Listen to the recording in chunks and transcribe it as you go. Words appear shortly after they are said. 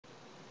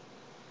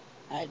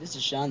Hi, this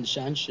is Shawn, the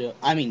Shawn Show.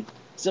 I mean,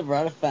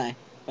 Silverify.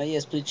 But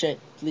yes,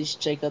 please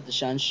check out the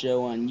Shawn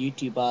Show on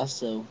YouTube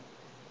also.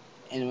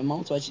 And my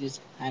mom's watching this.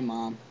 Hi,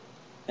 mom.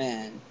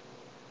 And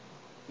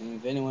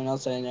if anyone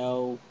else I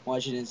know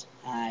watching this,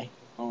 hi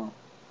or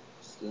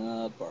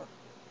sup or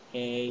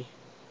hey,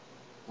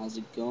 how's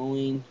it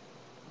going?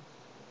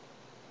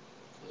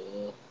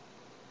 Cool.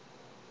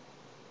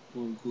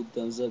 One cool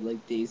thumbs up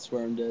like Dave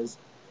Swarm does.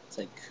 It's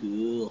like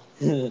cool.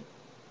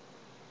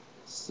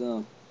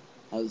 So,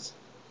 how's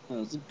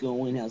how's it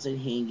going? How's it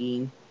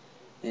hanging?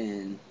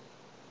 And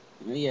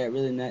yeah,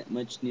 really not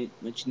much need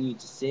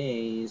to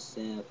say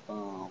except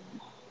I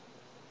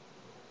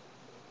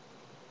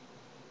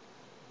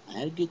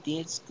had a good day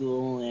at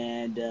school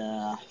and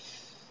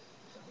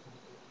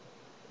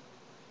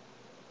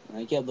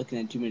I kept looking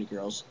at too many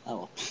girls. Oh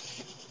well.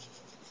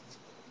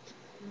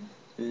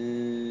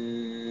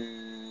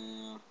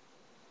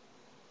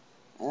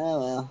 Oh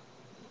well.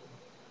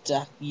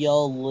 Talk to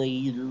y'all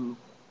later.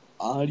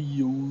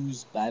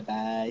 Adios. Bye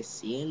bye.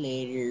 See you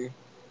later.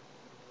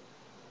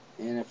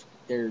 And if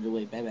there's a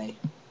way. Bye bye.